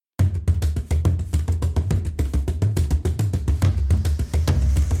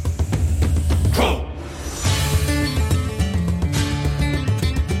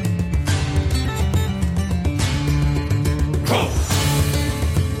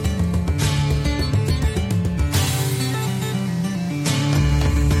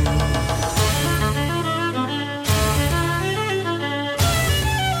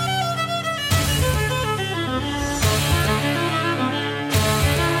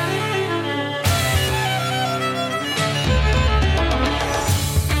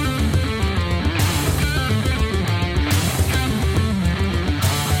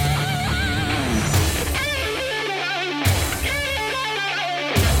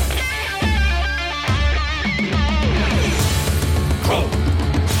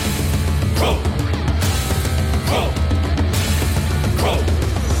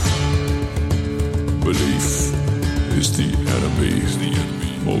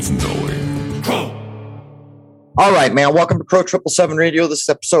of knowing. All right, man. Welcome to Pro 777 Radio. This is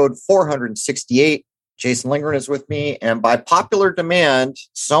episode 468. Jason Lingren is with me. And by popular demand,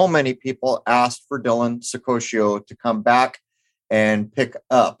 so many people asked for Dylan Sacoscio to come back and pick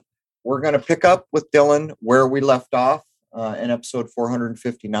up. We're going to pick up with Dylan where we left off in episode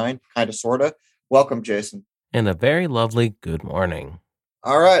 459, kind of, sort of. Welcome, Jason. And a very lovely good morning.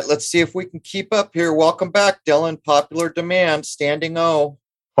 All right, let's see if we can keep up here. Welcome back, Dylan. Popular demand, standing O.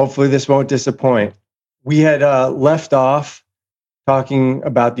 Hopefully this won't disappoint. We had left off talking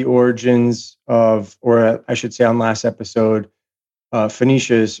about the origins of, or I should say on last episode,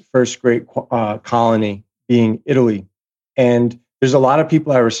 Phoenicia's first great colony being Italy. And there's a lot of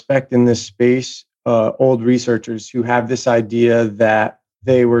people I respect in this space, old researchers who have this idea that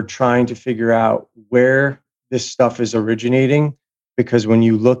they were trying to figure out where this stuff is originating, because when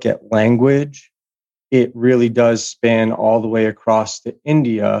you look at language, it really does span all the way across to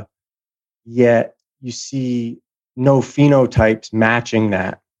India, yet you see no phenotypes matching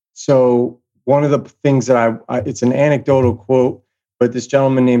that. So one of the things that it's an anecdotal quote, but this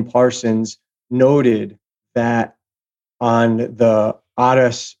gentleman named Parsons noted that on the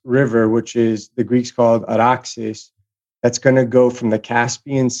Aras River, which is the Greeks called Araxes, that's going to go from the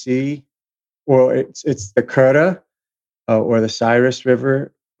Caspian Sea, or it's the Kura or the Cyrus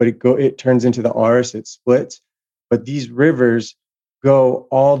River, but it turns into the Aras, it splits. But these rivers go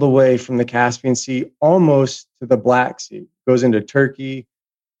all the way from the Caspian Sea almost to the Black Sea. Goes into Turkey,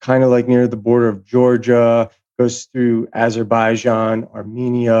 kind of like near the border of Georgia, goes through Azerbaijan,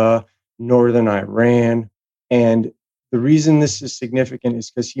 Armenia, northern Iran. And the reason this is significant is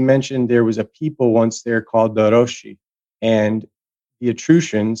because he mentioned there was a people once there called the Roshi. And the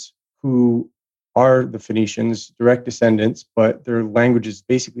Etruscans, who are the Phoenicians, direct descendants, but their language is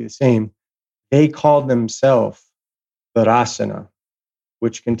basically the same, they called themselves the Rasana,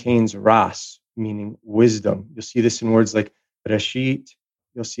 which contains Ras, meaning wisdom. You'll see this in words like Rashit.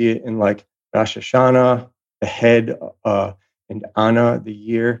 You'll see it in like Rosh Hashanah, the head, and Ana, the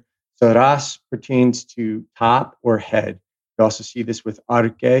year. So Ras pertains to top or head. You also see this with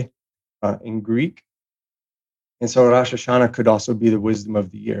Arche in Greek. And so Rosh Hashanah could also be the wisdom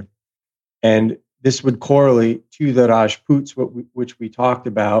of the year. And this would correlate to the Rajputs, which we talked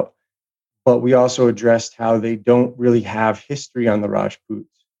about, but we also addressed how they don't really have history on the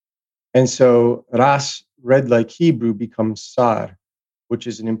Rajputs. And so Ras, read like Hebrew, becomes Sar, which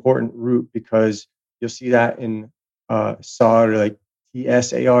is an important root because you'll see that in Sar, like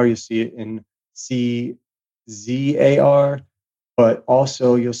Tsar, you'll see it in Czar, but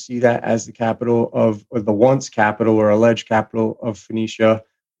also you'll see that as the capital of, or the once capital or alleged capital of Phoenicia,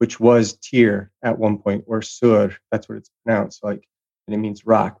 which was Tyre at one point, or Sur, that's what it's pronounced like, and it means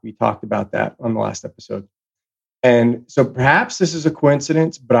rock. We talked about that on the last episode. And so perhaps this is a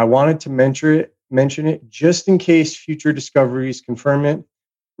coincidence, but I wanted to mention it just in case future discoveries confirm it.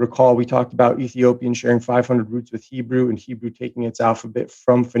 Recall, we talked about Ethiopian sharing 500 roots with Hebrew, and Hebrew taking its alphabet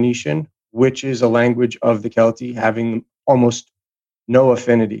from Phoenician, which is a language of the Celti, having almost no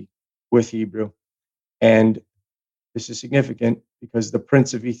affinity with Hebrew. And this is significant because the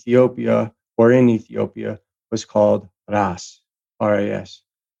prince of Ethiopia, or in Ethiopia, was called Ras, R-A-S.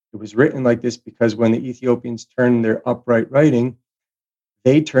 It was written like this because when the Ethiopians turned their upright writing,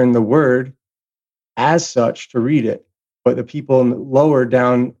 they turned the word as such to read it. But the people lower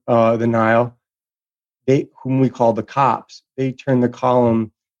down the Nile, whom we call the Copts, they turn the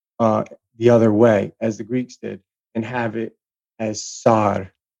column the other way, as the Greeks did, and have it as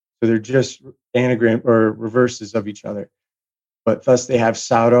Sar. So they're just anagram or reverses of each other. But thus they have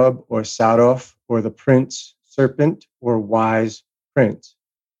Sarab or Sarof, or the prince serpent, or wise prince.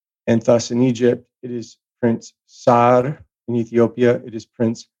 And thus in Egypt, it is Prince Sar. In Ethiopia, it is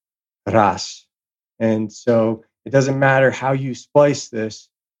Prince Ras. And so it doesn't matter how you splice this,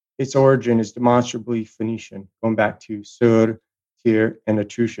 its origin is demonstrably Phoenician, going back to Sur, Tyre, and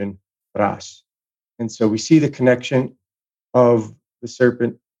Etruscan, Ras. And so we see the connection of the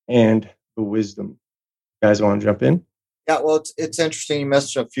serpent and the wisdom. You guys want to jump in? Yeah, well, it's interesting. You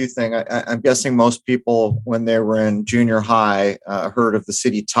mentioned a few things. I'm guessing most people, when they were in junior high, heard of the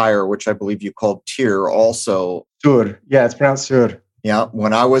city Tyre, which I believe you called Tyre also. Sur. Yeah, it's pronounced Sur. Yeah,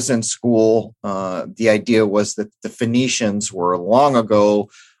 when I was in school, the idea was that the Phoenicians were long ago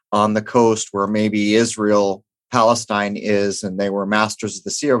on the coast where maybe Israel, Palestine is, and they were masters of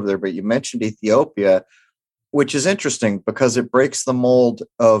the sea over there. But you mentioned Ethiopia, which is interesting because it breaks the mold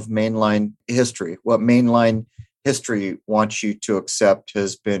of mainline history. What mainline history wants you to accept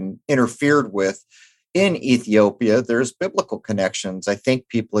has been interfered with. In Ethiopia, there's biblical connections. I think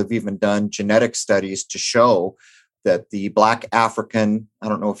people have even done genetic studies to show that the Black African, I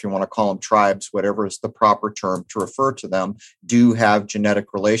don't know if you want to call them tribes, whatever is the proper term to refer to them, do have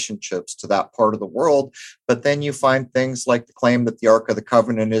genetic relationships to that part of the world. But then you find things like the claim that the Ark of the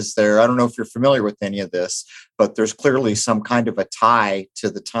Covenant is there. I don't know if you're familiar with any of this, but there's clearly some kind of a tie to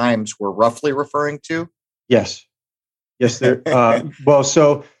the times we're roughly referring to. Yes. Yes. There. Well,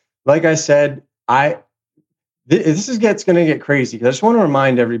 so like I said, this is going to get crazy because I just want to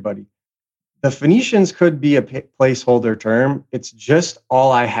remind everybody, the Phoenicians could be a placeholder term. It's just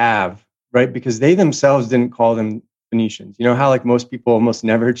all I have, right? Because they themselves didn't call them Phoenicians. You know how like most people almost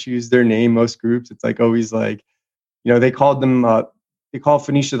never choose their name, most groups, it's like always like, they called them, they call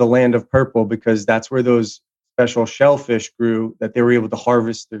Phoenicia the land of purple because that's where those special shellfish grew, that they were able to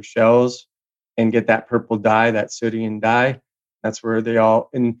harvest their shells and get that purple dye, that Syrian dye. That's where they all,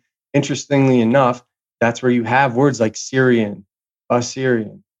 and interestingly enough, that's where you have words like Syrian,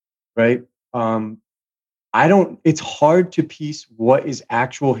 Assyrian, right? It's hard to piece what is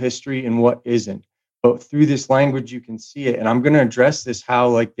actual history and what isn't, but through this language, you can see it. And I'm going to address this, how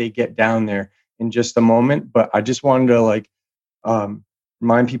like they get down there in just a moment. But I just wanted to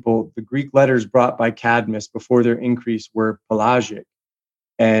remind people the Greek letters brought by Cadmus before their increase were Pelagic.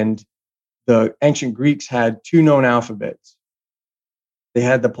 And the ancient Greeks had two known alphabets. They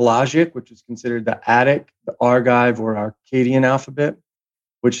had the Pelagic, which is considered the Attic, the Argive or Arcadian alphabet,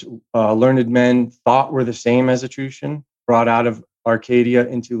 which learned men thought were the same as Etruscan, brought out of Arcadia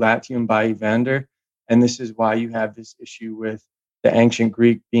into Latium by Evander. And this is why you have this issue with the ancient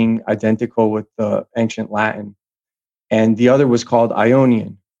Greek being identical with the ancient Latin. And the other was called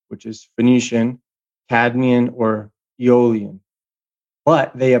Ionian, which is Phoenician, Cadmean, or Aeolian.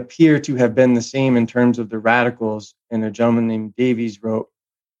 But they appear to have been the same in terms of the radicals. And a gentleman named Davies wrote,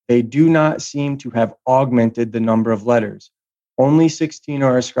 they do not seem to have augmented the number of letters. Only 16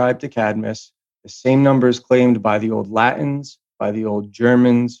 are ascribed to Cadmus, the same numbers claimed by the old Latins, by the old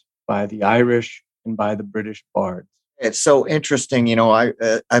Germans, by the Irish, and by the British bards. It's so interesting.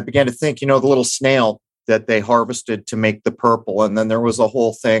 I began to think, the little snail that they harvested to make the purple. And then there was a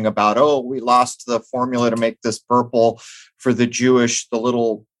whole thing about, we lost the formula to make this purple for the Jewish, the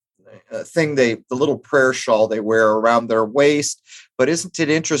little the little prayer shawl they wear around their waist. But isn't it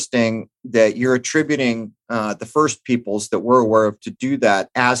interesting that you're attributing the first peoples that we're aware of to do that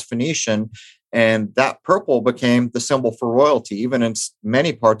as Phoenician, and that purple became the symbol for royalty. Even in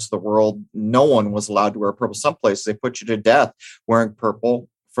many parts of the world, no one was allowed to wear purple. Some places they put you to death wearing purple.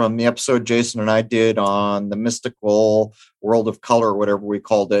 From the episode Jason and I did on the mystical world of color, whatever we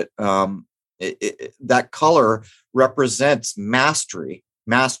called it, that color represents mastery,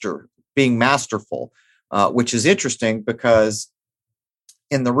 being masterful, which is interesting because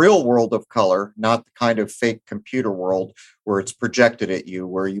in the real world of color, not the kind of fake computer world where it's projected at you,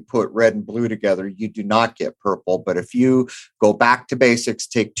 where you put red and blue together, you do not get purple. But if you go back to basics,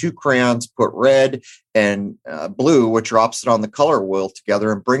 take two crayons, put red and blue, which are opposite on the color wheel,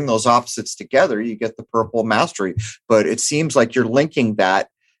 together and bring those opposites together, you get the purple mastery. But it seems like you're linking that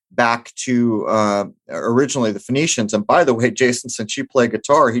back to originally the Phoenicians. And by the way, Jason, since you play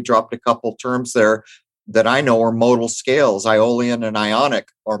guitar, he dropped a couple terms there that I know are modal scales. Aeolian and Ionic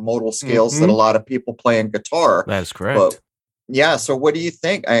are modal scales that a lot of people play in guitar. That's correct. But, yeah. So what do you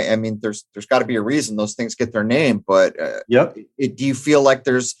think? I mean, there's got to be a reason those things get their name, but do you feel like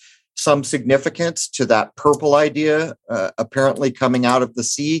there's some significance to that purple idea apparently coming out of the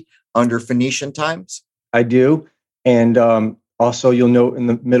sea under Phoenician times? I do. And also you'll note in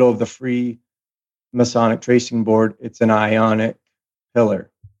the middle of the free Masonic tracing board, it's an Ionic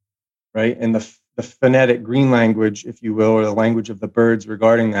pillar, right? And the phonetic green language, if you will, or the language of the birds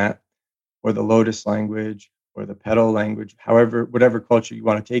regarding that, or the lotus language, or the petal language, however, whatever culture you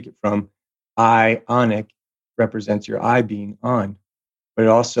want to take it from, Ionic represents your I being on. But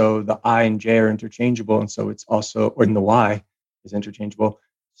also the I and J are interchangeable, and so it's also, or in the Y is interchangeable,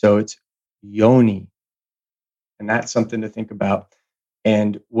 so it's Yoni. And that's something to think about.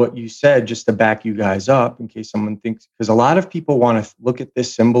 And what you said, just to back you guys up, in case someone thinks, because a lot of people want to look at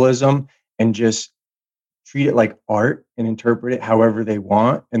this symbolism and just treat it like art and interpret it however they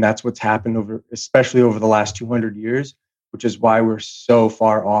want. And that's what's happened especially over the last 200 years, which is why we're so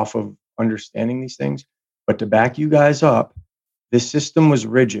far off of understanding these things. But to back you guys up, this system was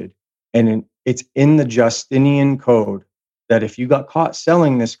rigid, and it's in the Justinian Code that if you got caught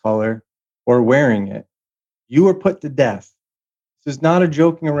selling this color or wearing it, you were put to death. This is not a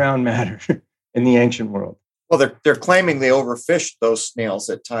joking around matter in the ancient world. Well, they're claiming they overfished those snails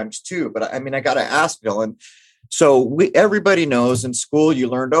at times too. But I mean, I got to ask, Dylan. So everybody knows in school you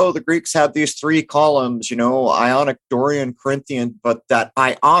learned, the Greeks had these three columns, Ionic, Dorian, Corinthian, but that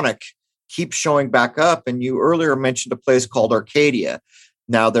Ionic keeps showing back up. And you earlier mentioned a place called Arcadia.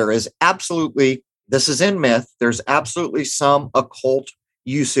 Now, there is absolutely, this is in myth, there's absolutely some occult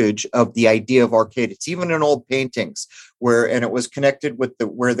usage of the idea of Arcadia. It's even in old paintings and it was connected with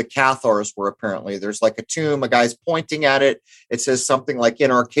where the Cathars were apparently. There's like a tomb, a guy's pointing at it. It says something like in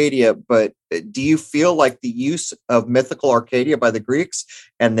Arcadia, but do you feel like the use of mythical Arcadia by the Greeks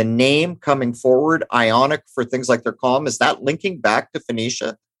and the name coming forward, Ionic for things like their column, is that linking back to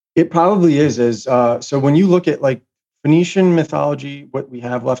Phoenicia? It probably is. So when you look at like Phoenician mythology, what we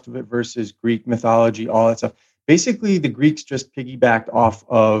have left of it versus Greek mythology, all that stuff, basically the Greeks just piggybacked off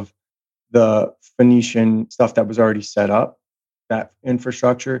of the Phoenician stuff that was already set up, that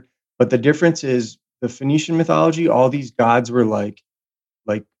infrastructure. But the difference is the Phoenician mythology, all these gods were like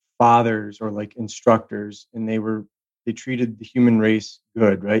fathers or like instructors, and they treated the human race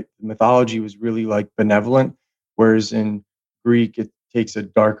good, right? The mythology was really like benevolent, whereas in Greek, it takes a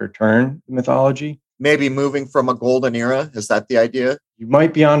darker turn, the mythology. Maybe moving from a golden era. Is that the idea? You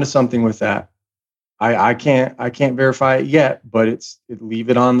might be onto something with that. I can't verify it yet, but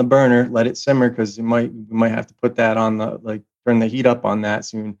leave it on the burner, let it simmer, because we might have to put that on turn the heat up on that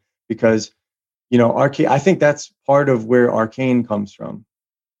soon, because I think that's part of where arcane comes from,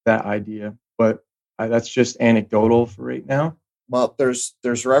 that idea, but that's just anecdotal for right now. Well, there's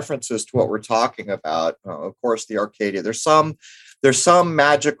references to what we're talking about. Of course, the Arcadia. There's some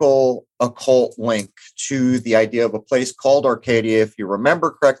magical occult link to the idea of a place called Arcadia, if you remember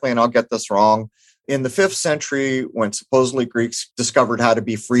correctly, and I'll get this wrong. In the 5th century, when supposedly Greeks discovered how to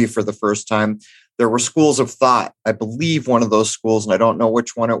be free for the first time, there were schools of thought. I believe one of those schools, and I don't know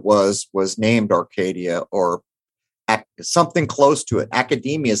which one it was named Arcadia or something close to it.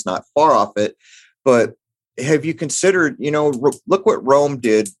 Academia is not far off it. But have you considered, look what Rome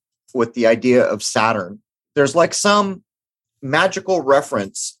did with the idea of Saturn. There's like some magical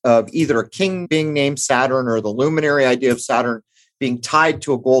reference of either a king being named Saturn or the luminary idea of Saturn being tied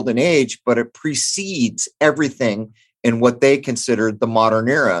to a golden age, but it precedes everything in what they considered the modern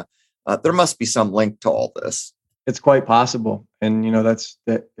era. There must be some link to all this. It's quite possible. And,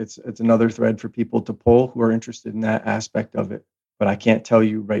 it's another thread for people to pull who are interested in that aspect of it. But I can't tell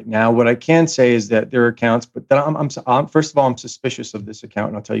you right now. What I can say is that there are accounts, but that I'm first of all, I'm suspicious of this account,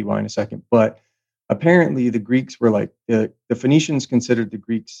 and I'll tell you why in a second. But apparently the Greeks were like, the Phoenicians considered the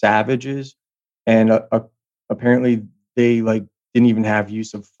Greeks savages. And apparently they didn't even have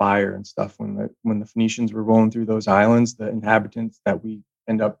use of fire and stuff when the Phoenicians were rolling through those islands. The inhabitants that we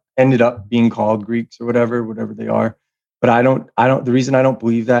ended up being called Greeks or whatever they are. But I don't. The reason I don't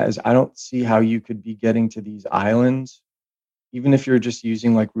believe that is I don't see how you could be getting to these islands, even if you're just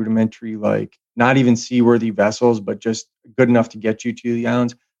using like rudimentary, not even seaworthy vessels, but just good enough to get you to the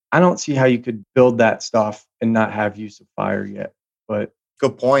islands. I don't see how you could build that stuff and not have use of fire yet. But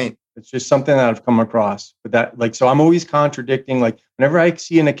good point. It's just something that I've come across. But that, so I'm always contradicting. Whenever I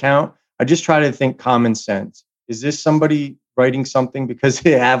see an account, I just try to think common sense. Is this somebody writing something because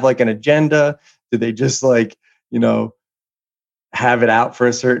they have an agenda? Do they just have it out for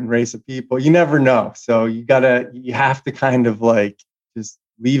a certain race of people? You never know. So you have to kind of just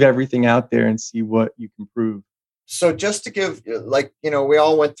leave everything out there and see what you can prove. So just to give, we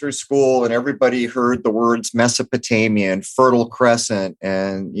all went through school and everybody heard the words Mesopotamia and Fertile Crescent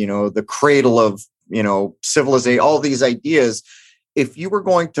and, the cradle of, civilization, all these ideas. If you were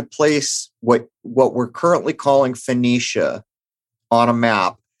going to place what we're currently calling Phoenicia on a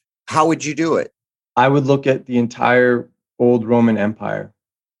map, how would you do it? I would look at the entire old Roman Empire,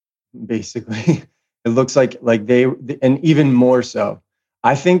 basically. It looks like they, and even more so.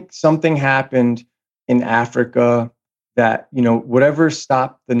 I think something happened in Africa that, whatever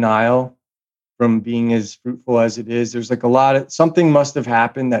stopped the Nile from being as fruitful as it is, there's something must have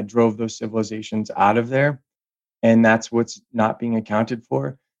happened that drove those civilizations out of there. And that's what's not being accounted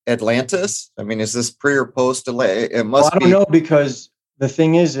for. Atlantis? I mean, is this pre or post? It must be. I don't know, because the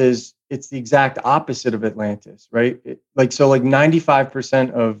thing is it's the exact opposite of Atlantis, right?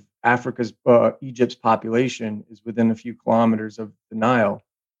 95% of Africa's, Egypt's population is within a few kilometers of the Nile.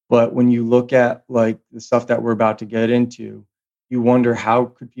 But when you look at the stuff that we're about to get into, you wonder how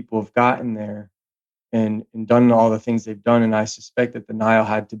could people have gotten there and done all the things they've done. And I suspect that the Nile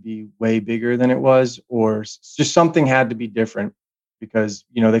had to be way bigger than it was, or just something had to be different, because,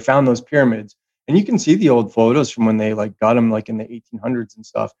 they found those pyramids, and you can see the old photos from when they got them in the 1800s and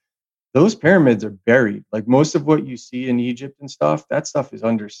stuff. Those pyramids are buried. Most of what you see in Egypt and stuff, that stuff is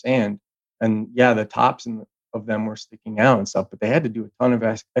under sand. And yeah, the tops of them were sticking out and stuff, but they had to do a ton of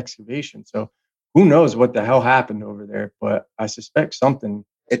excavation. So who knows what the hell happened over there, but I suspect something.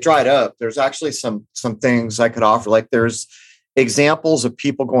 It dried up. There's actually some things I could offer. There's examples of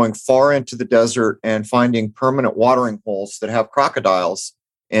people going far into the desert and finding permanent watering holes that have crocodiles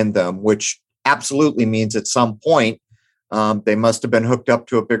in them, which absolutely means at some point they must have been hooked up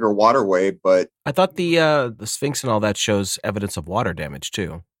to a bigger waterway. But I thought the Sphinx and all that shows evidence of water damage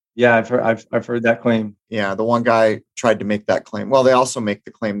too. Yeah, I've heard that claim. yeah, the one guy tried to make that claim. Well, they also make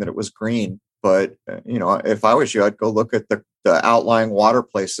the claim that it was green. But, if I was you, I'd go look at the outlying water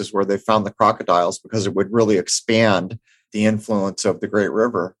places where they found the crocodiles, because it would really expand the influence of the Great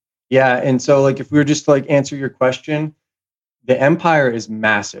River. Yeah, and so like if we were just to like answer your question, the empire is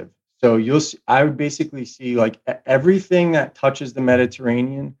massive. So I would basically see like everything that touches the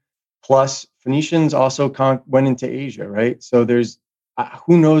Mediterranean, plus Phoenicians also went into Asia, right? So there's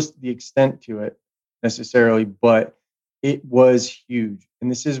who knows the extent to it necessarily, but it was huge. And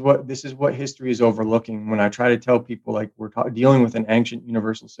this is what history is overlooking. When I try to tell people like we're dealing with an ancient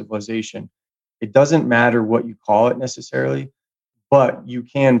universal civilization, it doesn't matter what you call it necessarily, but you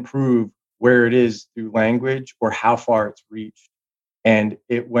can prove where it is through language or how far it's reached. And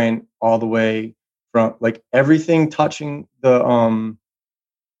it went all the way from like everything touching the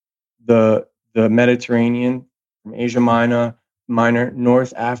Mediterranean, from Asia Minor,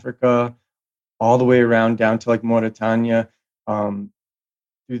 North Africa, all the way around down to like Mauritania, through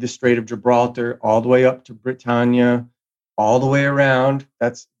the Strait of Gibraltar, all the way up to Britannia, all the way around.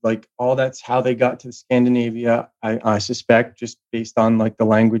 That's how they got to Scandinavia, I suspect, just based on like the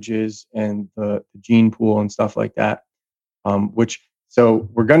languages and the gene pool and stuff like that. So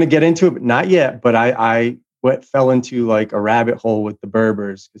we're going to get into it, but not yet. But I fell into like a rabbit hole with the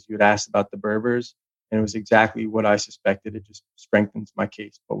Berbers, because you had asked about the Berbers, and it was exactly what I suspected. It just strengthens my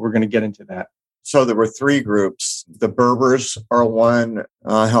case, but we're going to get into that. So there were three groups. The Berbers are one.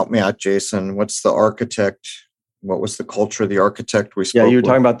 Help me out, Jason. What's the architect? What was the culture of the architect we spoke? Yeah, you were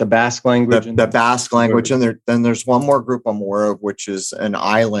talking about the Basque language. The Basque language. And then there's one more group I'm aware of, which is an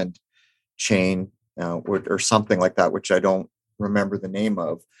island chain or something like that, which I don't remember the name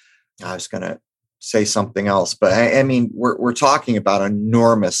of. I was going to say something else, but I mean, we're talking about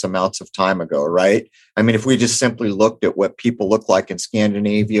enormous amounts of time ago, right? I mean, if we just simply looked at what people look like in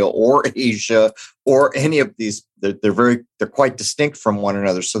Scandinavia or Asia or any of these, they're quite distinct from one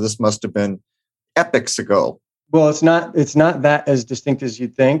another. So this must have been epochs ago. Well, it's not that as distinct as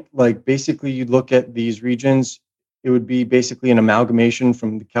you'd think. Like basically you'd look at these regions, it would be basically an amalgamation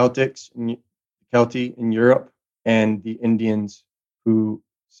from the Celtics and Celti in Europe and the Indians who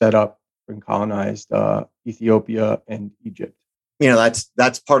set up and colonized Ethiopia and Egypt.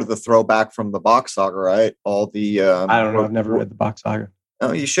 That's part of the throwback from the Bach Saga, right? All the I don't know. I've never read the Bach Saga.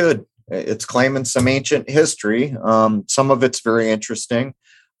 Oh, you should. It's claiming some ancient history. Some of it's very interesting.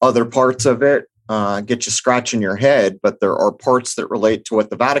 Other parts of it get you scratching your head, but there are parts that relate to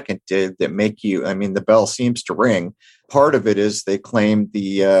what the Vatican did that make you, I mean, the bell seems to ring. Part of it is they claim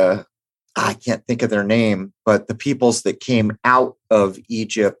I can't think of their name, but the peoples that came out of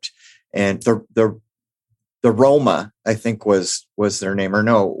Egypt, and the Roma, I think was their name, or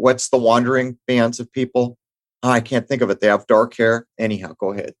no, what's the wandering bands of people? Oh, I can't think of it. They have dark hair. Anyhow,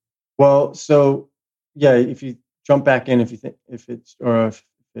 go ahead. Well, so yeah, if you jump back in, if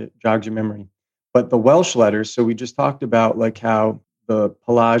it jogs your memory, but the Welsh letters. So we just talked about like how the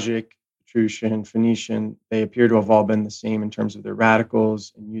Pelagic, Etruscan, Phoenician, they appear to have all been the same in terms of their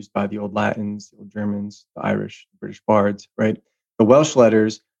radicals and used by the old Latins, the old Germans, the Irish, the British bards, right? The Welsh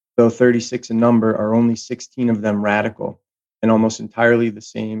letters, though 36 in number, are only 16 of them radical and almost entirely the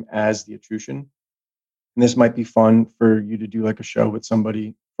same as the Etruscan. And this might be fun for you to do like a show with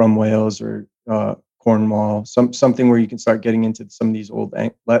somebody from Wales or Cornwall, something where you can start getting into some of these old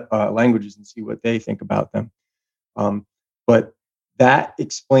languages and see what they think about them. But that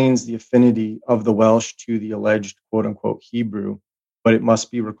explains the affinity of the Welsh to the alleged quote unquote Hebrew. But it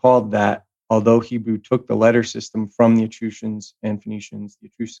must be recalled that although Hebrew took the letter system from the Etruscans and Phoenicians, the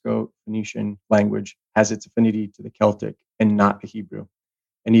Etrusco-Phoenician language has its affinity to the Celtic and not the Hebrew.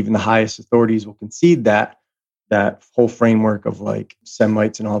 And even the highest authorities will concede that whole framework of like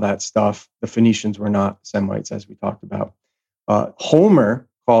Semites and all that stuff, the Phoenicians were not Semites, as we talked about. Homer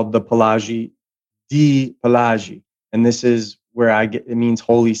called the Pelagi di Pelagi. And this is where it means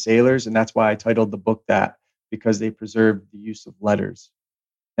holy sailors. And that's why I titled the book that, because they preserved the use of letters.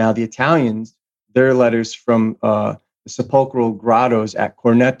 Now, the Italians, their letters from the sepulchral grottos at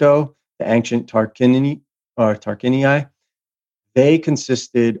Corneto, the ancient Tarquinii, they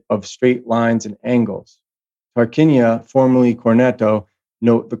consisted of straight lines and angles. Tarquinia, formerly Corneto,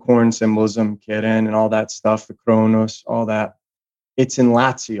 note the corn symbolism, Keren, and all that stuff, the Kronos, all that. It's in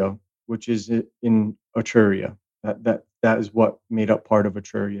Lazio, which is in Etruria. That is what made up part of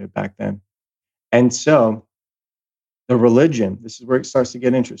Etruria back then. And so the religion, this is where it starts to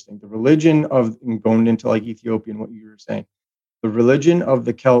get interesting. The religion of, and going into like Ethiopia and what you were saying, the religion of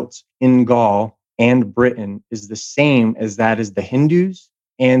the Celts in Gaul and Britain is the same as that as the Hindus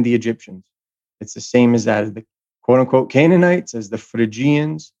and the Egyptians. It's the same as that as the quote unquote Canaanites, as the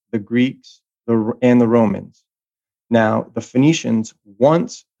Phrygians, the Greeks, and the Romans. Now, the Phoenicians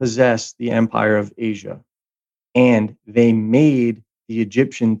once possessed the empire of Asia, and they made the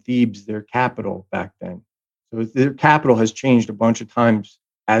Egyptian Thebes their capital back then. So their capital has changed a bunch of times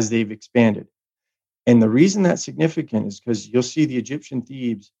as they've expanded. And the reason that's significant is because you'll see the Egyptian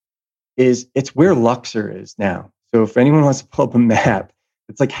Thebes it's where Luxor is now. So if anyone wants to pull up a map,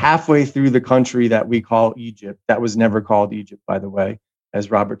 it's like halfway through the country that we call Egypt. That was never called Egypt, by the way. As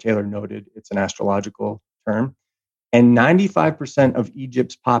Robert Taylor noted, it's an astrological term. And 95% of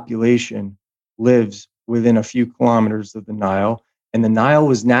Egypt's population lives within a few kilometers of the Nile. And the Nile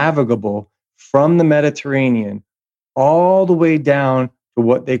was navigable from the Mediterranean all the way down to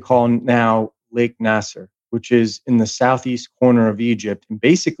what they call now Lake Nasser, which is in the southeast corner of Egypt and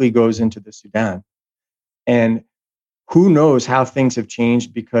basically goes into the Sudan. And who knows how things have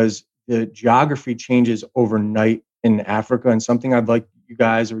changed, because the geography changes overnight in Africa. And something I'd like you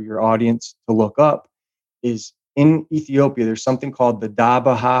guys or your audience to look up is in Ethiopia, there's something called the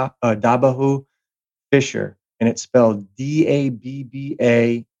Dabahu Fissure, and it's spelled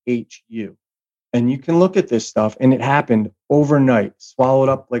Dabbahu. And you can look at this stuff, and it happened overnight, swallowed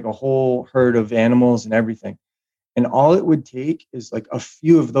up like a whole herd of animals and everything. And all it would take is like a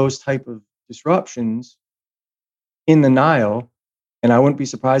few of those type of disruptions in the Nile. And I wouldn't be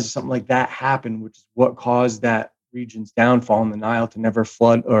surprised if something like that happened, which is what caused that region's downfall in the Nile to never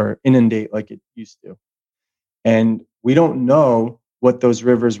flood or inundate like it used to. And we don't know what those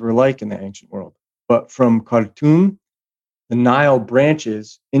rivers were like in the ancient world. But from Khartoum, the Nile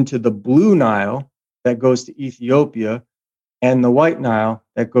branches into the Blue Nile that goes to Ethiopia, and the White Nile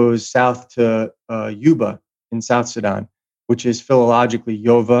that goes south to Yuba in South Sudan, which is philologically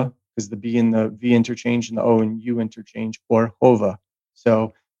Yova, because the B and the V interchange and the O and U interchange, or Hova.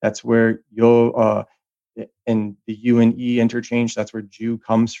 So that's where and the U and E interchange, that's where Jew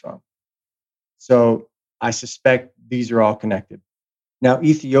comes from. So I suspect these are all connected. Now,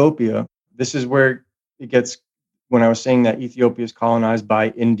 Ethiopia, this is where it gets, when I was saying that Ethiopia is colonized by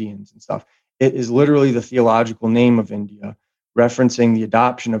Indians and stuff, it is literally the theological name of India, referencing the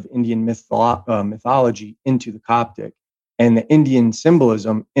adoption of Indian mythology into the Coptic. And the Indian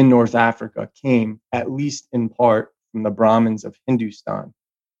symbolism in North Africa came, at least in part, from the Brahmins of Hindustan,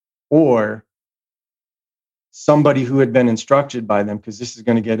 or somebody who had been instructed by them, because this is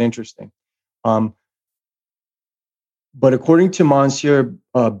going to get interesting. But according to Monsieur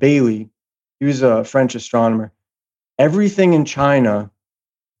Bailly, he was a French astronomer, everything in China,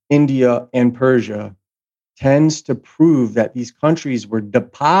 India, and Persia tends to prove that these countries were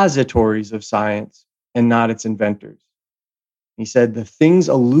depositories of science and not its inventors. He said the things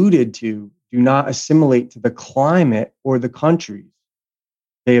alluded to do not assimilate to the climate or the countries.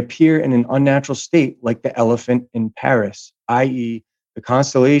 They appear in an unnatural state like the elephant in Paris, i.e., the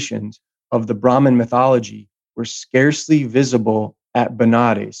constellations of the Brahmin mythology were scarcely visible at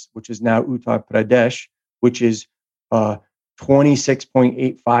Benares, which is now Uttar Pradesh, which is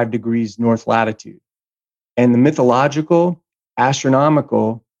 26.85 degrees north latitude. And the mythological,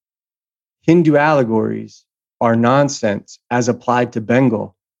 astronomical, Hindu allegories are nonsense as applied to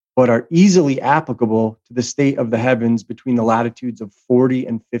Bengal, but are easily applicable to the state of the heavens between the latitudes of 40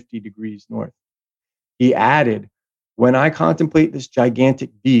 and 50 degrees north. He added, when I contemplate this gigantic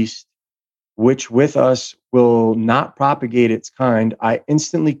beast, which with us will not propagate its kind, I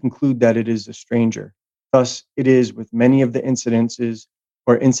instantly conclude that it is a stranger. Thus, it is with many of the incidents in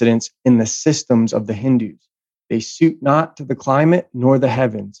the systems of the Hindus. They suit not to the climate nor the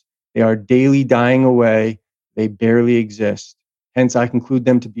heavens. They are daily dying away. They barely exist. Hence, I conclude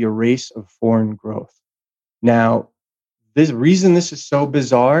them to be a race of foreign growth. Now, this reason this is so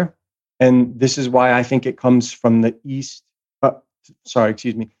bizarre, and this is why I think it comes from the East.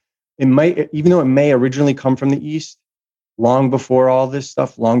 It might, even though it may originally come from the East, long before all this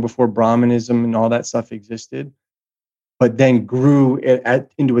stuff, long before Brahmanism and all that stuff existed, but then grew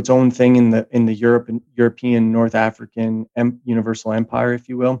into its own thing in the European, North African universal empire, if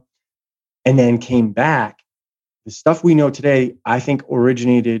you will, and then came back. The stuff we know today, I think,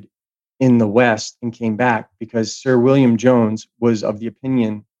 originated in the West and came back because Sir William Jones was of the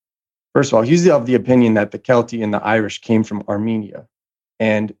opinion, first of all, he's of the opinion that the Celtic and the Irish came from Armenia.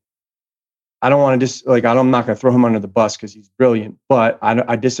 And I don't want to I'm not going to throw him under the bus because he's brilliant, but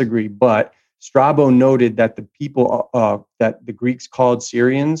I disagree. But Strabo noted that the people that the Greeks called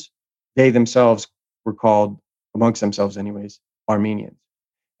Syrians, they themselves were called amongst themselves anyways, Armenians.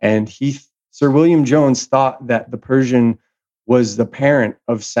 And Sir William Jones thought that the Persian was the parent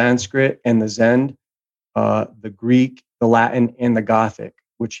of Sanskrit and the Zend, the Greek, the Latin, and the Gothic,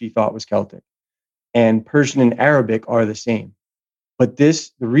 which he thought was Celtic. And Persian and Arabic are the same. But the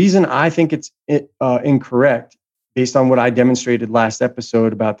reason I think it's incorrect, based on what I demonstrated last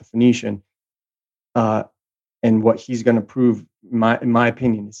episode about the Phoenician, and what he's going to prove, in my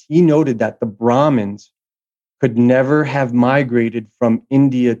opinion, is he noted that the Brahmins could never have migrated from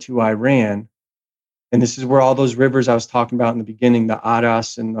India to Iran. And this is where all those rivers I was talking about in the beginning, the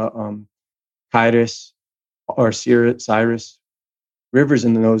Aras and the Kairos or Cyrus rivers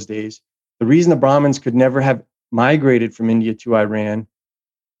in those days. The reason the Brahmins could never have migrated from India to Iran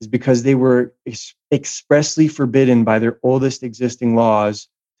is because they were expressly forbidden by their oldest existing laws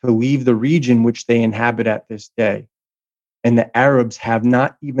to leave the region which they inhabit at this day. And the Arabs have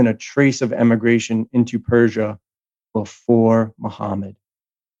not even a trace of emigration into Persia before Muhammad.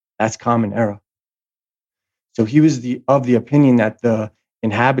 That's Common Era. So he was of the opinion that the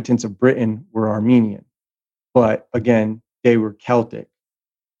inhabitants of Britain were Armenian, but again, they were Celtic.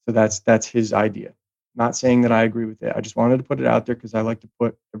 So that's his idea. Not saying that I agree with it. I just wanted to put it out there because I like to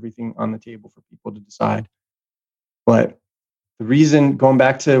put everything on the table for people to decide. But the reason, going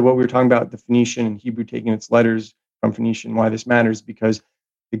back to what we were talking about, the Phoenician and Hebrew taking its letters from Phoenician, why this matters, because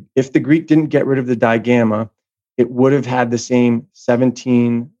if the Greek didn't get rid of the digamma, it would have had the same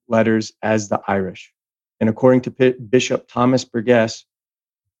 17 letters as the Irish. And according to Bishop Thomas Burgess,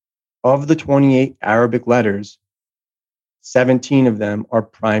 of the 28 Arabic letters, 17 of them are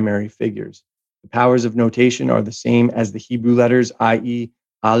primary figures. The powers of notation are the same as the Hebrew letters, i.e.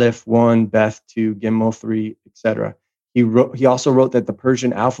 Aleph 1, Beth 2, Gimel 3, etc. He also wrote that the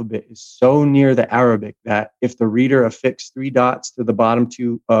Persian alphabet is so near the Arabic that if the reader affixed 3 dots to the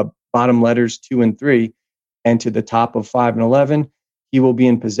bottom letters 2 and 3 and to the top of 5 and 11, he will be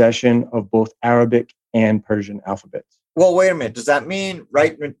in possession of both Arabic and Persian alphabets. Well, wait a minute. Does that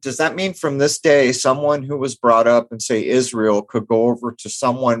mean from this day, someone who was brought up in, say, Israel could go over to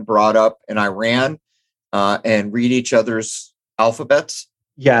someone brought up in Iran and read each other's alphabets?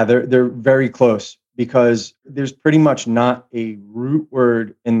 Yeah, they're very close, because there's pretty much not a root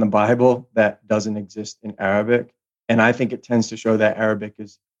word in the Bible that doesn't exist in Arabic. And I think it tends to show that Arabic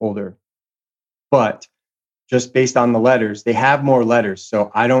is older. But just based on the letters, they have more letters. So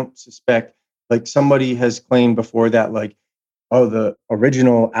I don't suspect, like somebody has claimed before that, like, oh, the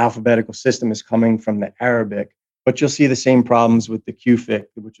original alphabetical system is coming from the Arabic. But you'll see the same problems with the Kufic,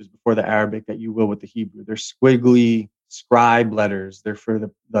 which is before the Arabic, that you will with the Hebrew. They're squiggly scribe letters. They're for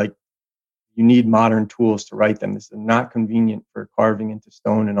you need modern tools to write them. This is not convenient for carving into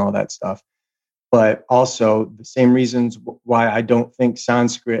stone and all that stuff. But also the same reasons why I don't think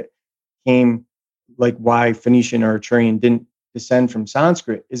Sanskrit came, like why Phoenician or Etrurian didn't descend from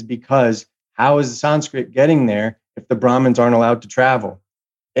Sanskrit, is because how is the Sanskrit getting there if the Brahmins aren't allowed to travel?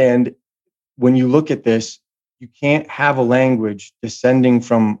 And when you look at this, you can't have a language descending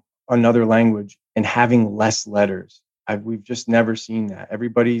from another language and having less letters. We've just never seen that.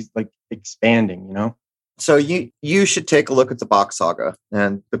 Everybody's like expanding, you know? So you should take a look at the Bach Saga.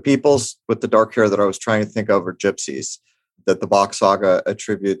 And the peoples with the dark hair that I was trying to think of are gypsies that the Bach Saga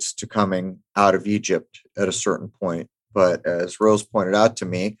attributes to coming out of Egypt at a certain point. But as Rose pointed out to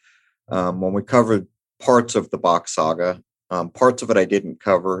me, when we covered parts of the Bach Saga, parts of it I didn't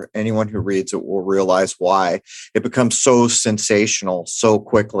cover. Anyone who reads it will realize why it becomes so sensational so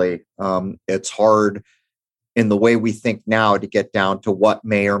quickly. It's hard in the way we think now to get down to what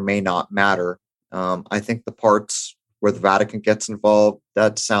may or may not matter. I think the parts where the Vatican gets involved,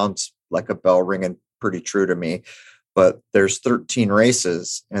 that sounds like a bell ringing pretty true to me. But there's 13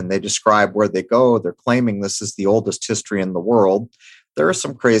 races and they describe where they go. They're claiming this is the oldest history in the world. There are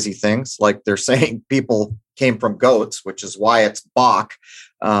some crazy things, like they're saying people came from goats, which is why it's Bach.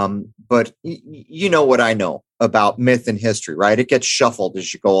 But you know what I know about myth and history, right? It gets shuffled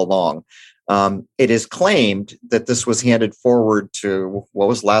as you go along. It is claimed that this was handed forward to, what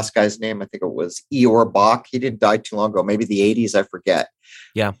was the last guy's name? I think it was Eeyore Bach. He didn't die too long ago, maybe the 80s, I forget.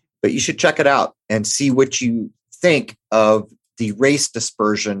 Yeah. But you should check it out and see what you think of the race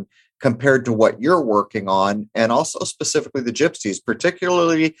dispersion compared to what you're working on, and also specifically the gypsies,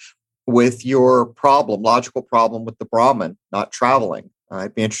 particularly with your logical problem with the Brahmin not traveling.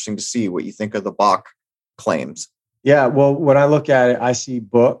 It'd be interesting to see what you think of the Bach claims. Yeah, well, when I look at it, I see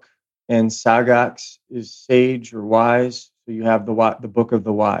book, and Sagax is sage or wise. So you have the book of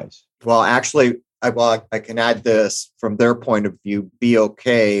the wise. Well, actually, I can add this from their point of view.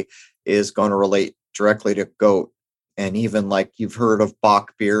 BOK is going to relate directly to goat. And even like you've heard of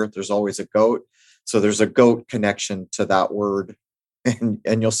Bach beer, there's always a goat. So there's a goat connection to that word. And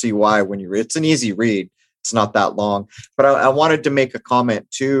you'll see why when you read. It's an easy read. It's not that long. But I wanted to make a comment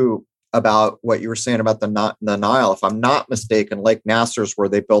too about what you were saying about the Nile. If I'm not mistaken, Lake Nasser is where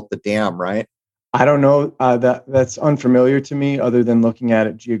they built the dam, right? I don't know. That's unfamiliar to me other than looking at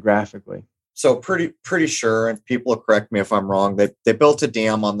it geographically. So pretty sure, and people will correct me if I'm wrong, they built a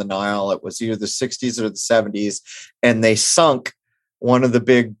dam on the Nile. It was either the 60s or the 70s, and they sunk one of the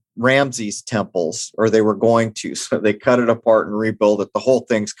big Ramses temples, or they were going to. So they cut it apart and rebuild it. The whole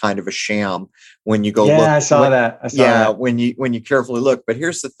thing's kind of a sham when you go look. I saw that. When you carefully look. But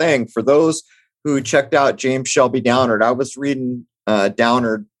here's the thing: for those who checked out James Shelby Downard, I was reading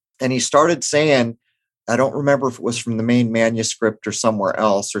Downard, and he started saying, I don't remember if it was from the main manuscript or somewhere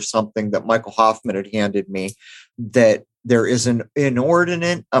else or something that Michael Hoffman had handed me, that there is an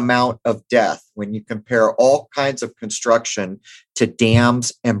inordinate amount of death when you compare all kinds of construction to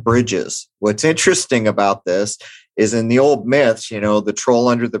dams and bridges. What's interesting about this is in the old myths, the troll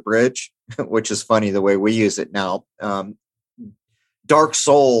under the bridge, which is funny the way we use it now. Dark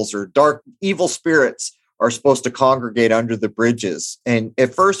souls or dark evil spirits are supposed to congregate under the bridges. And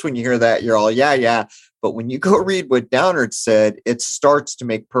at first, when you hear that, you're all, yeah. But when you go read what Downard said, it starts to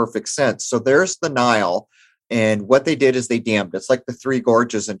make perfect sense. So there's the Nile. And what they did is they dammed. It's like the Three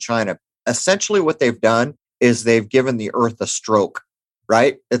Gorges in China. Essentially, what they've done is they've given the earth a stroke,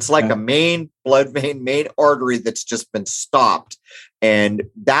 right? It's like a main blood vein, main artery that's just been stopped. And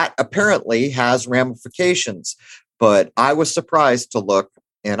that apparently has ramifications. But I was surprised to look,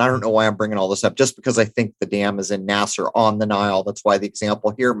 and I don't know why I'm bringing all this up, just because I think the dam is in Nasser on the Nile. That's why the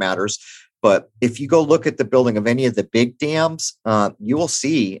example here matters. But if you go look at the building of any of the big dams, you will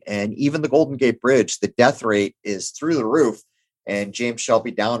see, and even the Golden Gate Bridge, the death rate is through the roof. And James Shelby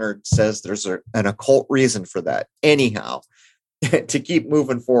Downard says there's an occult reason for that. Anyhow, to keep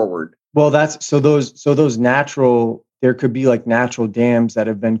moving forward. Well, those natural, there could be like natural dams that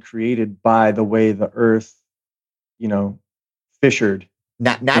have been created by the way the earth, fissured.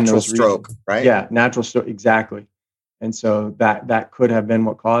 Natural stroke, regions. Right? Yeah, natural stroke, exactly. And so that could have been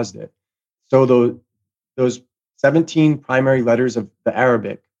what caused it. So those 17 primary letters of the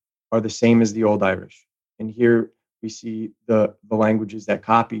Arabic are the same as the Old Irish. And here we see the languages that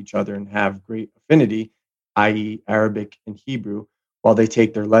copy each other and have great affinity, i.e. Arabic and Hebrew, while they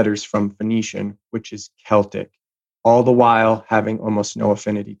take their letters from Phoenician, which is Celtic, all the while having almost no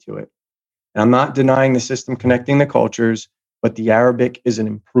affinity to it. And I'm not denying the system connecting the cultures, but the Arabic is an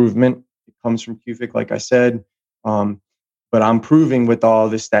improvement. It comes from Kufic, like I said. But I'm proving with all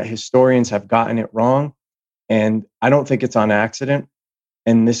this that historians have gotten it wrong. And I don't think it's on accident.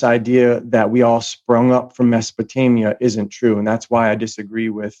 And this idea that we all sprung up from Mesopotamia isn't true. And that's why I disagree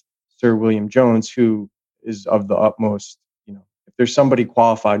with Sir William Jones, who is of the utmost, if there's somebody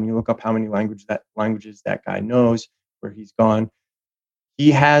qualified and you look up how many languages that guy knows, where he's gone,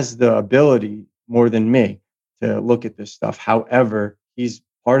 he has the ability more than me to look at this stuff. However, he's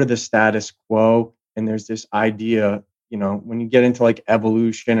part of the status quo. And there's this idea, when you get into like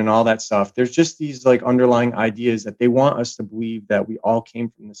evolution and all that stuff, there's just these like underlying ideas that they want us to believe that we all came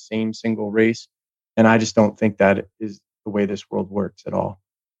from the same single race. And I just don't think that is the way this world works at all,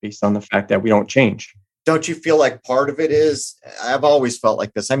 based on the fact that we don't change. Don't you feel like part of it is, I've always felt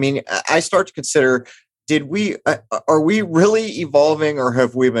like this. I mean, I start to consider, are we really evolving or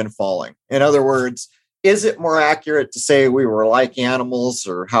have we been falling? In other words, is it more accurate to say we were like animals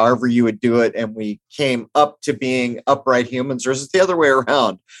or however you would do it and we came up to being upright humans, or is it the other way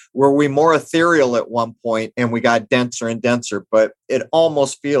around? Were we more ethereal at one point and we got denser and denser? But it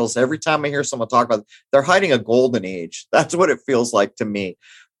almost feels, every time I hear someone talk about it, they're hiding a golden age. That's what it feels like to me.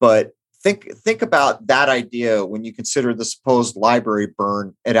 But think about that idea when you consider the supposed library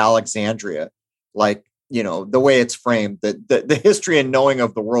burn at Alexandria, like, the way it's framed, the history and knowing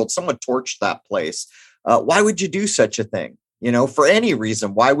of the world. Someone torched that place. Why would you do such a thing? For any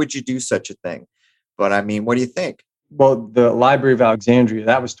reason, why would you do such a thing? But I mean, what do you think? Well, the Library of Alexandria,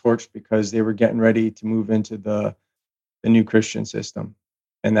 that was torched because they were getting ready to move into the new Christian system.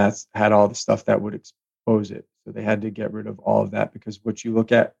 And that's had all the stuff that would expose it. So they had to get rid of all of that, because what you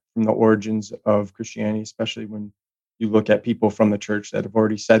look at from the origins of Christianity, especially when you look at people from the church that have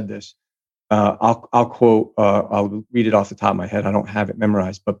already said this, I'll quote, I'll read it off the top of my head. I don't have it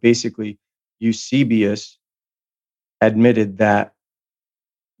memorized, but basically Eusebius admitted that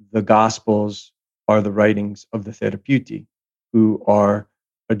the Gospels are the writings of the Therapeutae, who are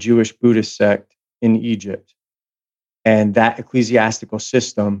a Jewish Buddhist sect in Egypt. And that ecclesiastical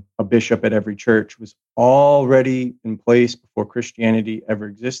system, a bishop at every church, was already in place before Christianity ever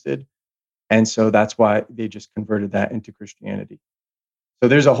existed. And so that's why they just converted that into Christianity. So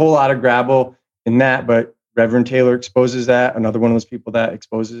there's a whole lot of gravel. in that, but Reverend Taylor exposes that. Another one of those people that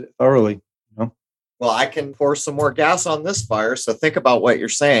exposes it thoroughly. Well, I can pour some more gas on this fire. So think about what you're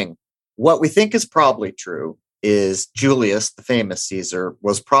saying. What we think is probably true is Julius, the famous Caesar,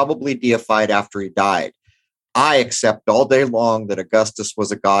 was probably deified after he died. I accept all day long that Augustus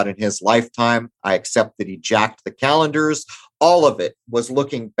was a god in his lifetime. I accept that he jacked the calendars. All of it was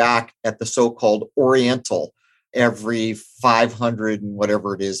looking back at the so-called Oriental. Every 500 and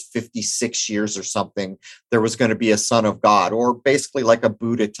whatever it is, 56 years or something, there was going to be a son of God, or basically like a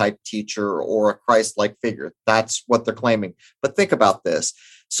Buddha type teacher or a Christ-like figure. That's what they're claiming. But think about this.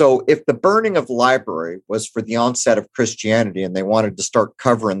 So if the burning of the library was for the onset of Christianity and they wanted to start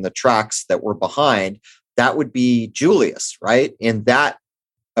covering the tracks that were behind, that would be Julius, right? In that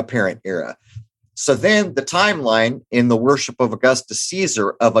apparent era. So then the timeline in the worship of Augustus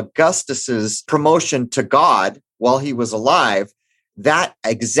Caesar, of Augustus's promotion to God while he was alive, that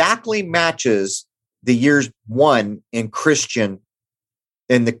exactly matches the year 1 in the Christian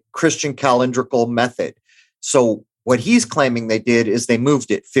calendrical method. So what he's claiming they did is they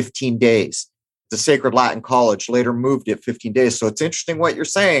moved it 15 days. The Sacred Latin College later moved it 15 days. So it's interesting what you're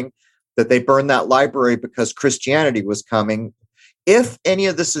saying, that they burned that library because Christianity was coming. If any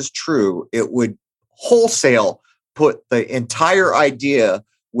of this is true, it would wholesale put the entire idea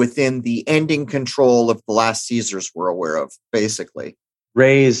within the ending control of the last Caesars we're aware of, basically.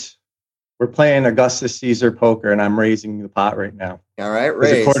 We're playing Augustus Caesar poker, and I'm raising the pot right now. All right,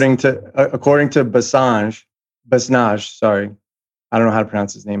 raise. According to Basnage, sorry, I don't know how to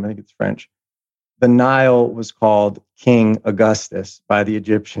pronounce his name. I think it's French. The Nile was called King Augustus by the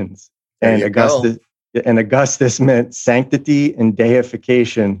Egyptians, and Augustus meant sanctity and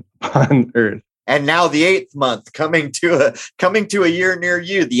deification on earth. And now the 8th month coming to a year near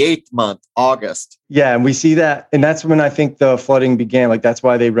you, the 8th month, August. Yeah, and we see that, and that's when I think the flooding began. Like that's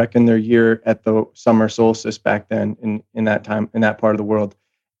why they reckon their year at the summer solstice back then in that time, in that part of the world.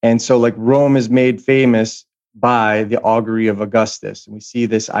 And so like Rome is made famous by the augury of Augustus. And we see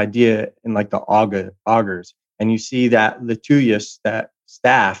this idea in like the augurs. And you see that Lituius, that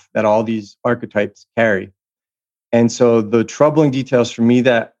staff that all these archetypes carry. And so the troubling details for me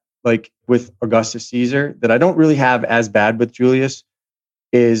that like with Augustus Caesar that I don't really have as bad with Julius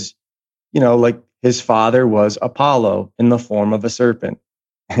is, like his father was Apollo in the form of a serpent.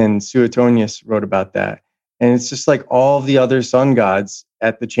 And Suetonius wrote about that. And it's just like all the other sun gods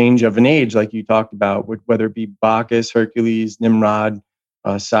at the change of an age, like you talked about, whether it be Bacchus, Hercules, Nimrod,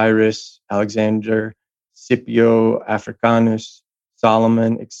 Cyrus, Alexander, Scipio, Africanus,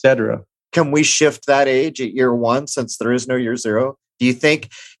 Solomon, etc. Can we shift that age at year 1 since there is no year 0? Do you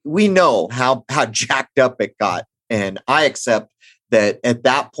think we know how jacked up it got? And I accept that at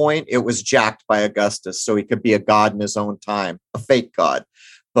that point it was jacked by Augustus so he could be a god in his own time, a fake god.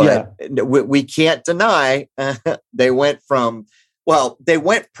 But we can't deny they went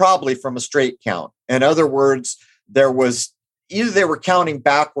probably from a straight count. In other words, there was either they were counting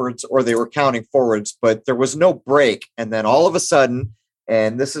backwards or they were counting forwards, but there was no break. And then all of a sudden,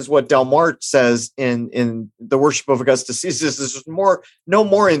 and this is what Delmart says in the worship of Augustus Caesar, this is no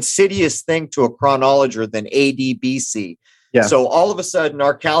more insidious thing to a chronologer than AD BC. Yeah. So all of a sudden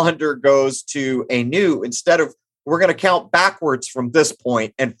our calendar goes to instead of we're going to count backwards from this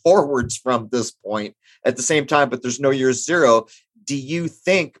point and forwards from this point at the same time, but there's no year 0. Do you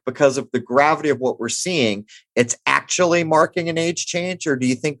think because of the gravity of what we're seeing, it's actually marking an age change, or do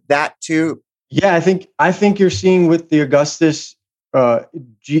you think that too? Yeah, I think you're seeing with the Augustus,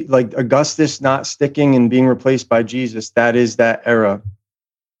 like Augustus not sticking and being replaced by Jesus. That is that era.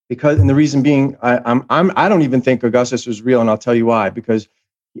 And the reason being, I don't even think Augustus was real, and I'll tell you why. Because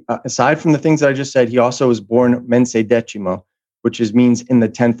aside from the things that I just said, he also was born mense decimo, which means in the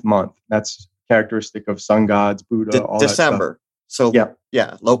 10th month. That's characteristic of sun gods, Buddha, all December. That stuff.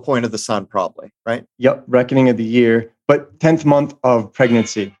 So low point of the sun, probably, right? Yep, reckoning of the year, but 10th month of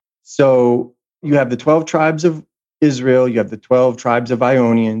pregnancy. So you have the 12 tribes of Israel, you have the 12 tribes of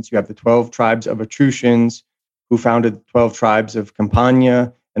Ionians, you have the 12 tribes of Etruscans, who founded the 12 tribes of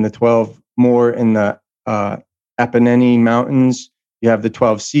Campania, and the 12 more in the Apennine Mountains. You have the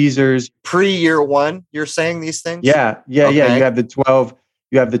 12 Caesars. Pre-year 1, you're saying these things? Yeah. Okay. You have the 12.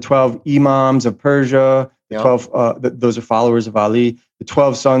 You have the 12 imams of Persia. The 12. Those are followers of Ali. The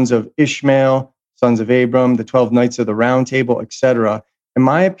 12 sons of Ishmael, sons of Abram. The 12 knights of the Round Table, etc. In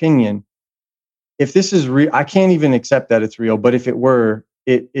my opinion, if this is real, I can't even accept that it's real. But if it were,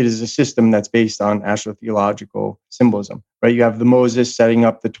 it is a system that's based on astrotheological symbolism, right? You have the Moses setting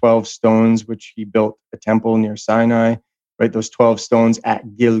up the 12 stones, which he built a temple near Sinai. Right, those 12 stones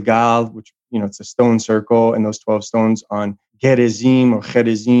at Gilgal, which it's a stone circle, and those 12 stones on Gerizim or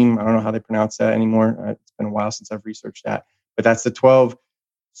Cherizim. I don't know how they pronounce that anymore. It's been a while since I've researched that. But that's the 12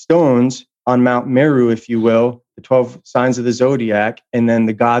 stones on Mount Meru, if you will, the 12 signs of the zodiac. And then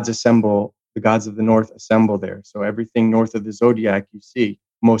the gods of the north assemble there. So everything north of the zodiac you see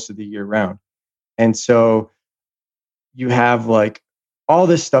most of the year round. And so you have like all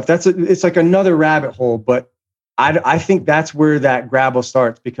this stuff. It's like another rabbit hole, but I think that's where that grabble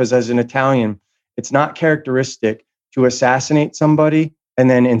starts, because as an Italian, it's not characteristic to assassinate somebody and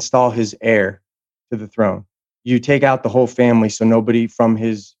then install his heir to the throne. You take out the whole family so nobody from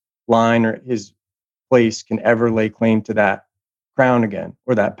his line or his place can ever lay claim to that crown again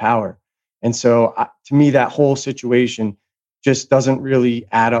or that power. And so to me, that whole situation just doesn't really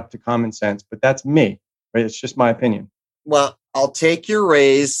add up to common sense, but that's me, right? It's just my opinion. Well, I'll take your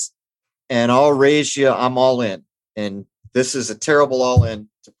raise and I'll raise you. I'm all in. And this is a terrible all in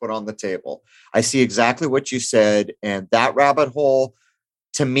to put on the table. I see exactly what you said. And that rabbit hole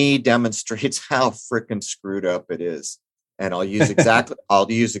to me demonstrates how freaking screwed up it is. And I'll use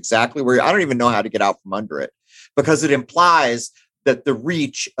exactly where I don't even know how to get out from under it, because it implies that the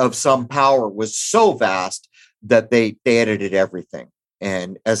reach of some power was so vast that they edited everything.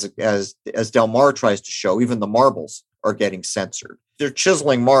 And as Del Mar tries to show, even the marbles are getting censored. They're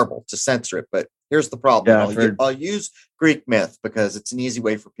chiseling marble to censor it. But here's the problem. I'll use Greek myth because it's an easy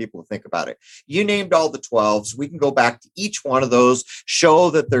way for people to think about it. You named all the 12s. We can go back to each one of those, show